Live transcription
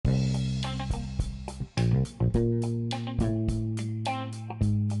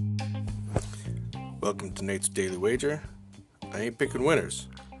Welcome to Nate's Daily Wager. I ain't picking winners,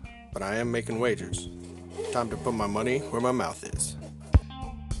 but I am making wagers. Time to put my money where my mouth is.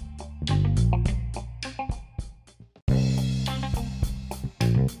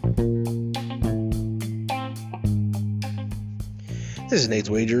 This is Nate's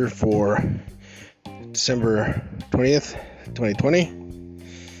Wager for December 20th, 2020.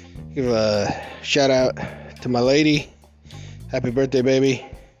 Give a shout out to my lady. Happy birthday, baby.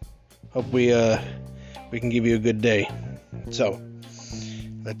 Hope we can give you a good day. So,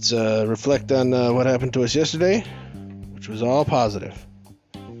 let's reflect on what happened to us yesterday, which was all positive.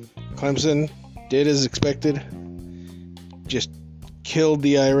 Clemson did as expected. Just killed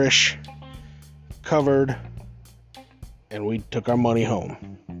the Irish, covered, and we took our money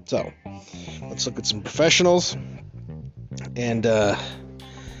home. So, let's look at some professionals. And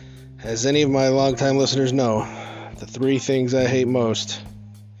as any of my longtime listeners know, the three things I hate most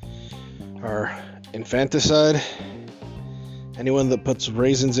are infanticide, anyone that puts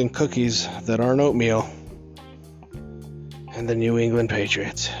raisins in cookies that aren't oatmeal, and the New England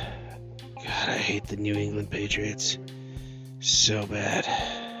Patriots. God, I hate the New England Patriots so bad.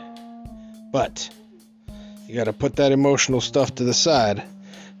 But you gotta put that emotional stuff to the side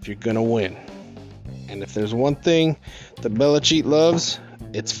if you're gonna win. And if there's one thing that Belichick loves,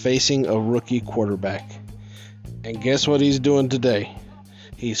 it's facing a rookie quarterback. And guess what he's doing today?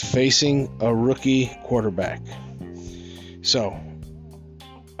 He's facing a rookie quarterback. So,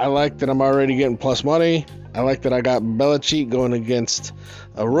 I like that I'm already getting plus money. I like that I got Belichick going against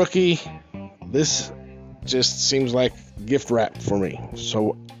a rookie. This just seems like gift wrap for me.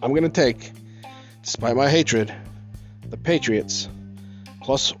 So, I'm going to take, despite my hatred, the Patriots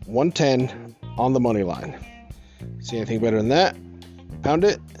plus 110 on the money line. See anything better than that? Pound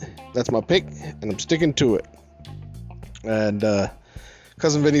it. That's my pick, and I'm sticking to it. And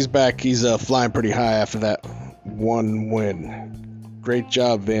Cousin Vinny's back. He's flying pretty high after that one win. Great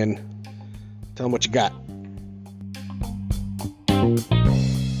job, Vin. Tell him what you got.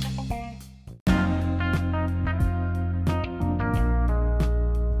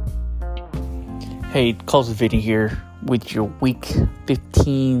 Hey, Cousin Vinny here with your Week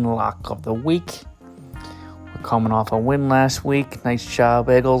 15 lock of the week. We're coming off a win last week. Nice job,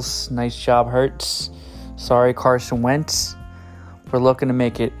 Eagles. Nice job, Hurts. Sorry, Carson Wentz. We're looking to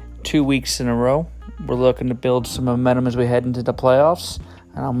make it 2 weeks in a row. We're looking to build some momentum as we head into the playoffs.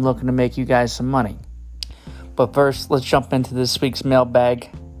 And I'm looking to make you guys some money. But first, let's jump into this week's mailbag.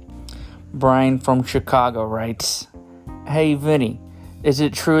 Brian from Chicago writes, Hey, Vinny, is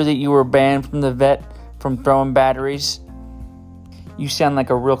it true that you were banned from the vet from throwing batteries? You sound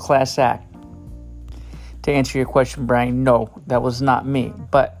like a real class act. To answer your question, Brian, no, that was not me.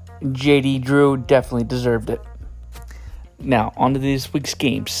 But JD Drew definitely deserved it. Now, on to this week's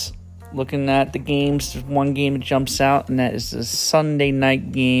games. Looking at the games, there's one game that jumps out, and that is the Sunday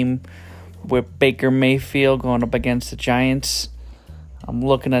night game with Baker Mayfield going up against the Giants. I'm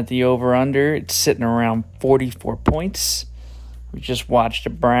looking at the over-under. It's sitting around 44 points. We just watched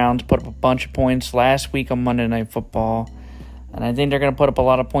the Browns put up a bunch of points last week on Monday Night Football, and I think they're going to put up a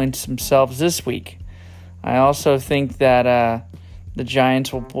lot of points themselves this week. I also think that the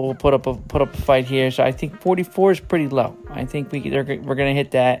Giants will put up a fight here, so I think 44 is pretty low. I think we're going to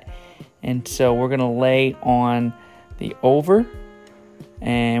hit that, and so we're going to lay on the over,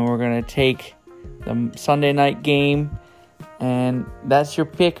 and we're going to take the Sunday night game, and that's your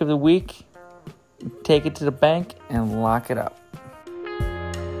pick of the week. Take it to the bank and lock it up.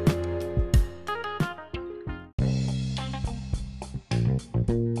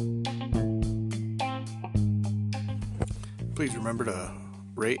 Please remember to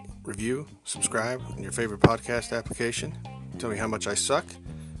rate, review, subscribe in your favorite podcast application. Tell me how much I suck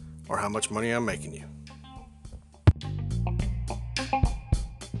or how much money I'm making you.